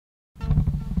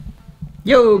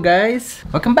Yo guys,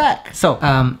 welcome back. So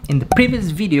in the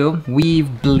previous video we've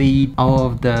bleed all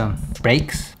of the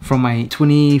brakes from my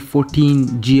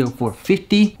 2014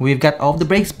 GL450. We've got all of the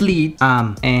brakes bleed,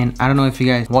 and I don't know if you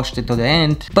guys watched it to the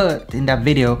end, but in that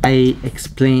video I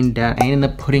explained that I ended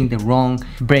up putting the wrong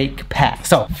brake pad.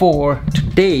 So for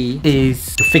today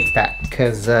is to fix that,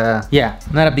 because yeah,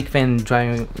 I'm not a big fan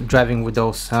driving with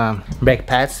those brake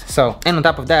pads. So, and on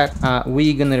top of that,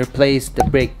 we're gonna replace the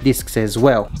brake discs as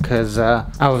well, because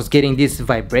I was getting this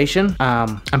vibration.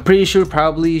 I'm pretty sure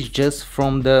probably just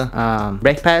from the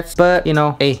brake pads, but you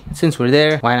know, hey, since we're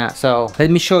there, why not? So let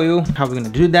me show you how we're gonna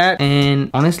do that, and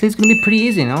honestly it's gonna be pretty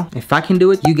easy, you know. If I can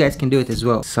do it, you guys can do it as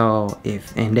well. So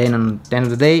and then on the end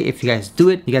of the day, if you guys do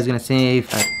it, you guys are gonna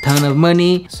save a ton of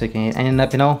money, so you can end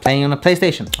up, you know, playing on a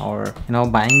PlayStation, or you know,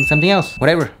 buying something else,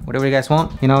 whatever you guys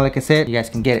want, you know. Like I said, you guys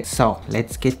can get it. So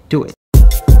let's get to it.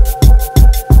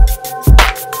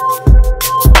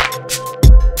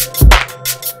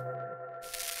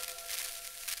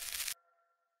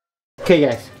 Okay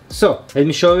guys, so let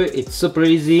me show you. It's super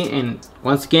easy, and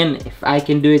once again, if I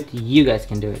can do it, you guys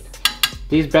can do it.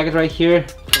 This bracket right here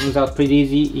comes out pretty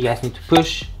easy. You guys need to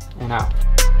push and out.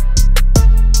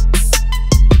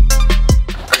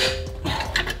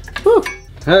 Whew.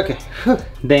 Okay,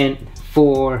 then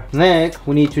for neck,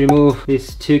 we need to remove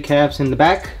these two caps in the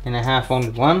back, and I have only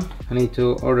one. I need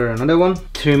to order another one.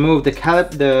 To remove the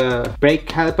brake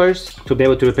calipers, to be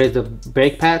able to replace the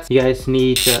brake pads, you guys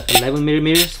need 11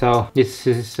 millimeters. So this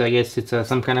is, I guess it's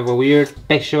some kind of a weird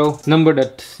special number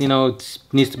that, you know, it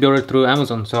needs to be ordered through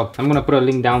Amazon. So I'm gonna put a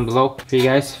link down below for you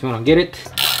guys if you wanna get it.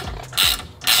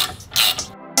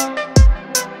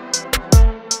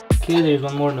 Okay, there's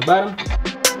one more in the bottom.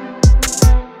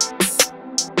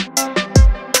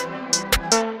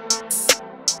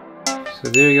 So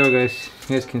there you go guys,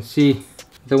 you guys can see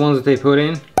the ones that they put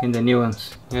in and the new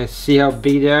ones. You guys see how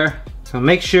big they are? So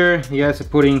make sure you guys are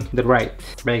putting the right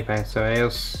brake pad, so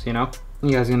else, you know,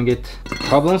 you guys are gonna get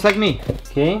problems like me.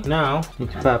 Okay, now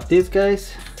need to pop these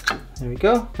guys. There we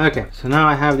go. Okay, so now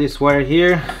I have this wire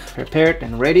here prepared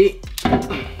and ready.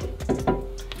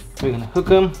 We're gonna hook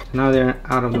them. Now they're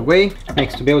out of the way.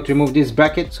 Next, to be able to remove this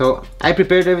bracket. So I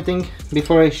prepared everything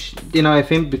before I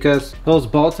filmed, because those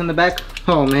bolts in the back,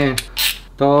 oh man,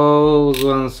 those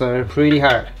ones are pretty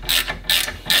hard.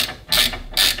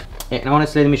 And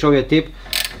honestly, let me show you a tip.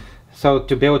 So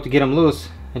to be able to get them loose,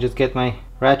 I just get my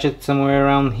ratchet somewhere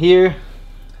around here,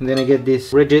 and then I get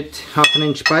this rigid 1/2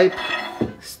 inch pipe,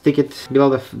 stick it below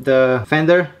the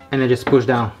fender, and I just push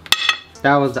down.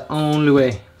 That was the only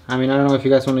way. I mean, I don't know if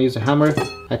you guys want to use a hammer.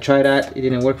 I tried that, it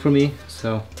didn't work for me,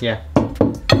 so yeah.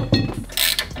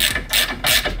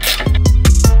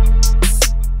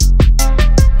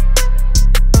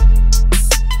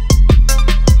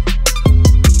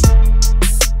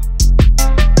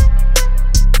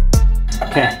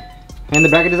 Okay, and the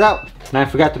bracket is out. Now I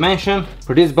forgot to mention,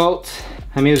 for these bolts,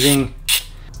 I'm using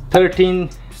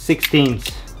 13/16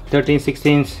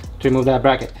 to remove that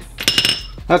bracket.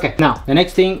 Okay, now the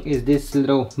next thing is this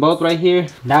little bolt right here.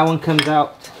 That one comes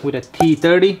out with a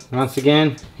T30. Once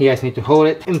again, you guys need to hold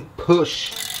it and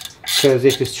push, because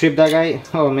if you strip that guy,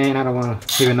 oh man, I don't want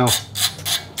to even know.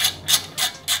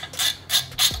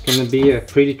 It's gonna be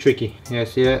pretty tricky. Yeah,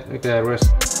 see that? Look at that rust.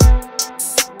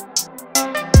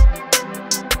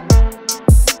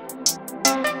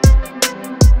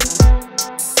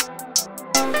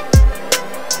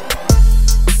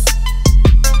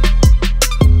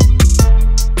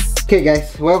 Okay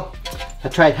guys, well, I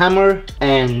tried hammer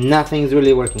and nothing's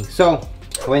really working. So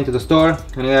I went to the store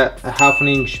and I got a 1/2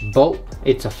 inch bolt.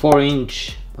 It's a 4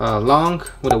 inch long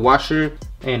with a washer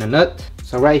and a nut.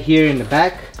 So right here in the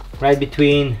back, right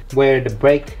between where the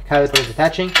brake caliper is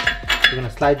attaching, we're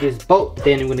gonna slide this bolt,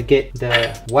 then we're gonna get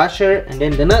the washer and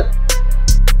then the nut.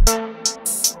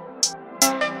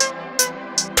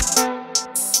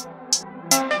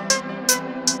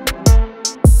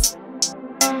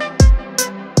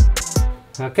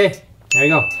 Okay, there you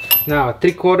go. Now a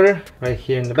 3/4 right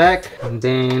here in the back, and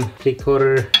then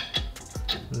 3/4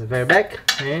 in the very back,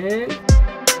 and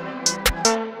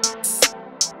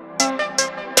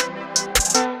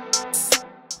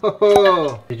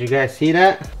oh, did you guys see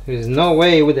that? There's no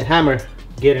way with the hammer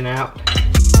getting out.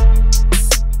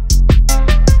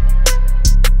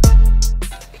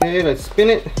 Okay, let's spin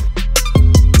it.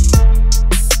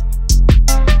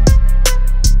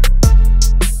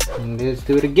 And let's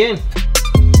do it again.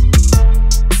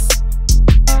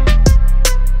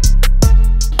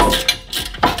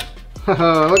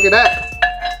 Look at that.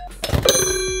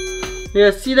 You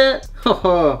guys see that?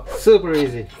 Oh, super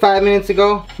easy. 5 minutes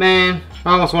ago, man,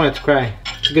 I almost wanted to cry.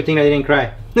 It's a good thing I didn't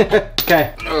cry.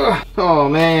 Okay. Oh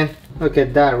man, look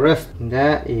at that rust.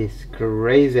 That is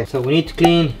crazy. So we need to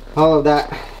clean all of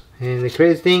that. And the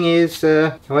crazy thing is,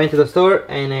 I went to the store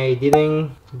and I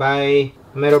didn't buy a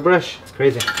metal brush. It's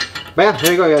crazy. But yeah,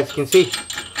 there you go guys, you can see.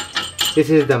 This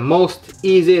is the most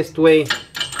easiest way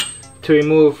to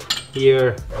remove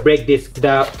your brake disc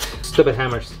without stupid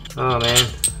hammers. Oh man,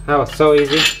 that was so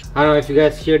easy. I don't know if you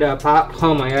guys hear that pop.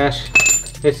 Oh my gosh,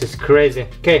 this is crazy.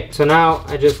 Okay, so now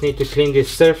I just need to clean this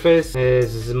surface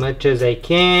as much as I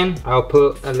can. I'll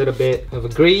put a little bit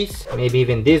of grease, maybe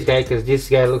even this guy, because this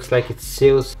guy looks like it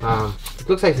seals. It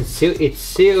looks like it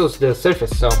seals the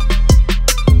surface. So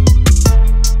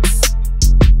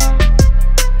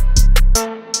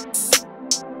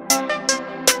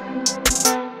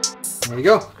there you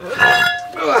go.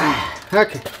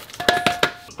 Okay.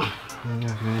 I'm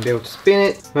not gonna be able to spin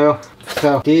it. Well,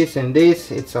 so this and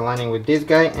this, it's aligning with this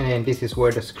guy, and then this is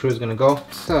where the screw is gonna go.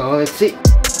 So let's see.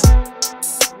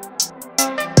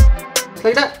 Just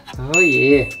like that. Oh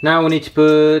yeah. Now we need to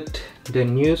put the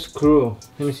new screw.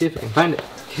 Let me see if I can find it.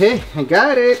 Okay, I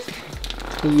got it.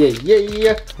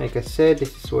 Yeah. Like I said,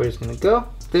 this is where it's gonna go.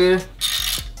 There.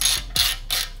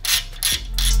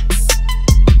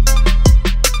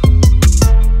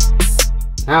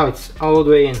 Now it's all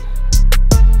the way in.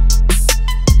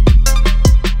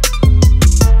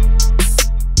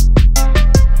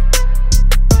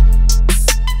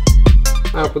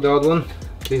 I'll put the old one.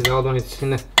 This old one is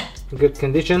in a good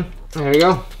condition. There we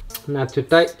go. Not too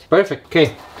tight. Perfect.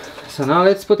 Okay. So now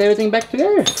let's put everything back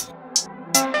together.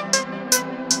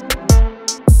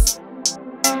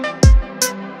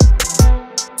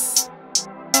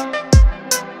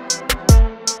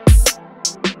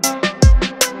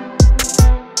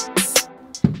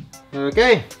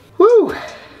 Okay. Woo!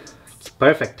 It's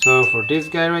perfect. So for this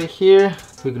guy right here,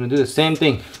 we're gonna do the same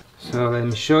thing. So let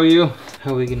me show you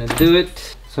how we're gonna do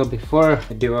it. So before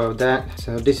I do all of that,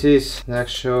 so this is the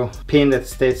actual pin that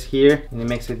stays here, and it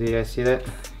makes it, do you guys see that?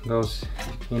 It goes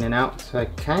in and out. So I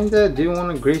kinda do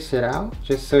wanna grease it out,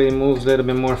 just so it moves a little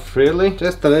bit more freely.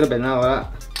 Just a little bit, not a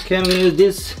lot. Okay, I'm gonna use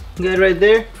this guy right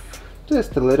there.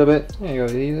 Just a little bit. There you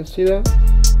go, do you see that?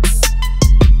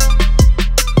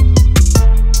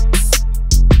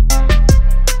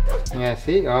 Yeah,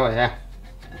 see? Oh yeah.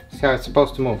 See how it's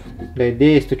supposed to move. The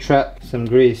idea is to trap some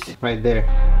grease right there.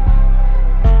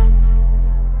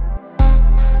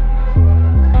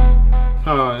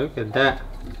 Oh, look at that.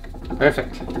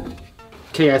 Perfect.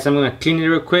 Okay guys, I'm gonna clean it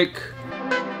real quick.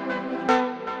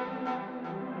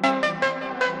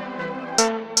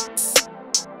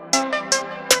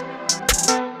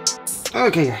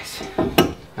 Okay guys,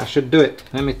 I should do it.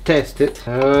 Let me test it.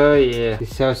 Oh yeah,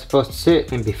 this is how it's supposed to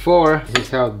sit. And before, this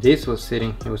is how this was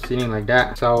sitting. It was sitting like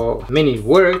that. So I mean, it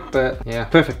worked, but yeah,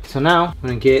 perfect. So now I'm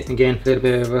gonna get again a little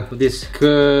bit of this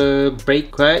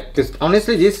brake, right? Because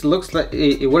honestly, this looks like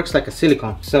it works like a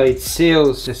silicone, so it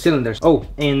seals the cylinders. Oh,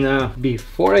 and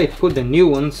before I put the new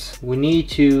ones, we need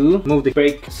to move the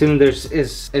brake cylinders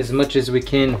as much as we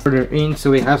can further in,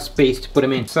 so we have space to put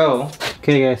them in. So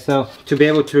okay guys, so to be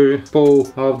able to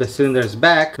pull all of the cylinders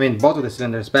back, I mean both of the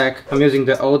cylinders back, I'm using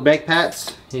the old brake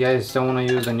pads. You guys don't want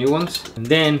to use the new ones. And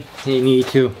then you need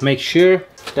to make sure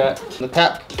that the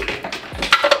tap,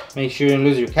 make sure you don't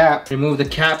lose your cap. Remove the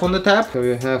cap on the tap so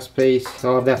you have space.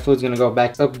 All of that food's gonna go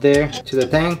back up there to the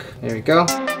tank. There we go.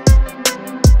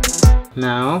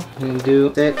 Now I'm gonna do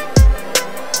that.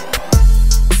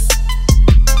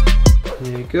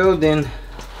 There we go. Then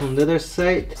on the other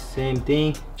side, same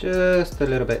thing, just a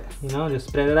little bit, you know, just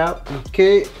spread it out.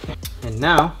 Okay, and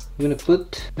now I'm gonna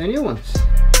put the new ones.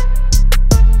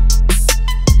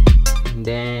 And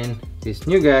then this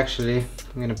new guy, actually,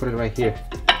 I'm gonna put it right here.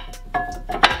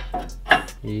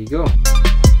 Here you go.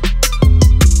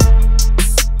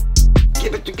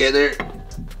 Keep it together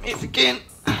if you can.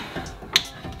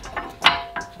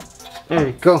 There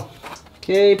we go.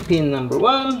 Okay, pin number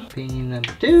 1, pin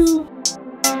number 2.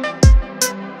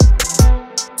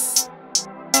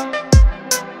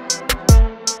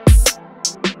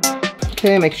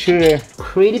 Okay, make sure they're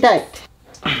pretty tight.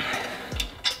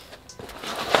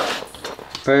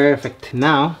 Perfect.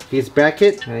 Now this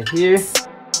bracket right here.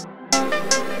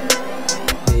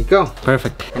 There you go.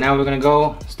 Perfect. And now we're gonna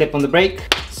go step on the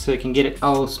brake so you can get it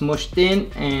all smushed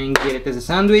in and get it as a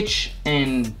sandwich,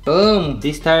 and boom,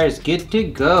 this tire is good to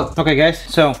go. Okay guys,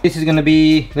 so this is gonna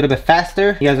be a little bit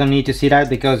faster. You guys don't need to see that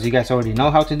because you guys already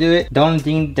know how to do it. The only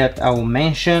thing that I will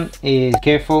mention is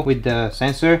careful with the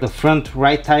sensor. The front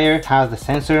right tire has the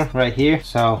sensor right here,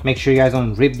 so make sure you guys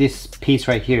don't rip this piece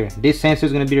right here. This sensor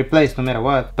is gonna be replaced no matter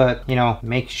what, but you know,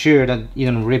 make sure that you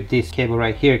don't rip this cable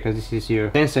right here because this is your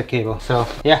sensor cable. So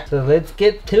yeah, so let's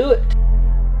get to it.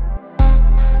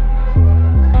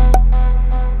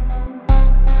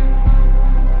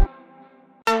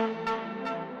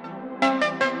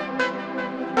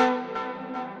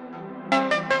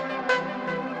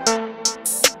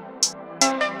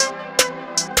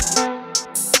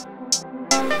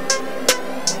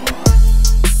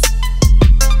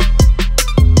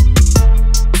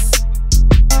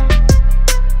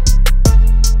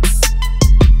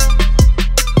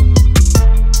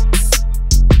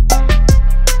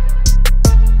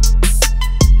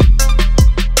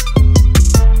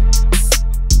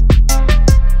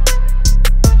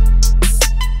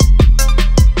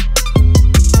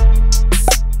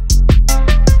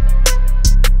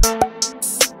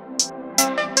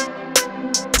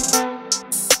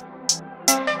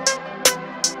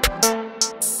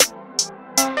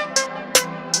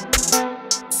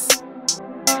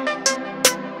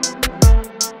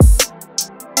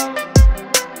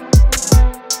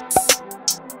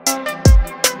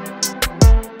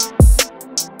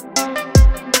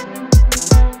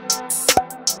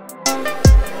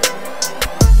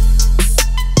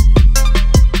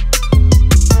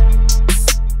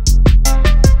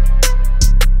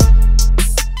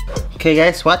 Okay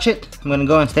guys, watch it. I'm gonna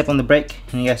go and step on the brake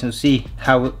and you guys will see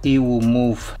how it will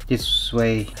move this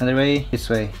way, other way, this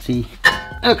way. See?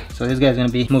 Okay, so this guy's gonna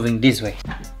be moving this way.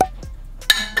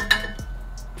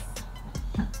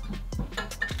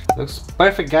 Looks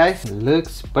perfect guys,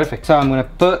 looks perfect. So I'm gonna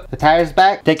put the tires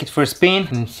back, take it for a spin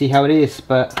and see how it is,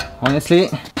 but honestly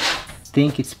I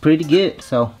think it's pretty good.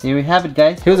 So there we have it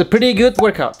guys. It was a pretty good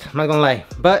workout, I'm not gonna lie,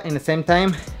 but in the same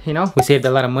time, you know, we saved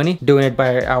a lot of money doing it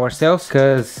by ourselves,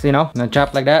 because you know, in a job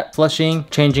like that, flushing,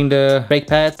 changing the brake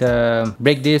pad, the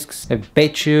brake discs, the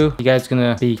bait shoe, you guys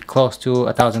gonna be close to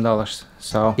 $1,000.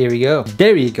 So here we go,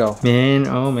 there you go, man.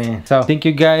 Oh man. So thank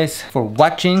you guys for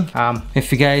watching.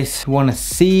 If you guys want to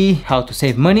see how to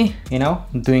save money, you know,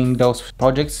 doing those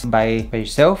projects by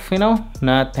yourself, you know,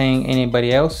 not paying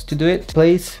anybody else to do it,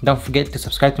 please don't forget to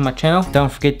subscribe to my channel.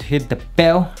 Don't forget to hit the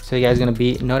bell so you guys gonna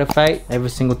be notified every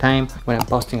single time when I'm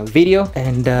posting a video.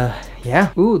 And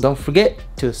yeah, ooh, don't forget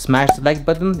to smash the like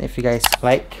button if you guys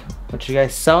like what you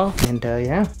guys saw. And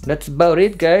yeah, that's about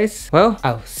it guys. Well,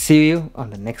 I'll see you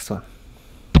on the next one.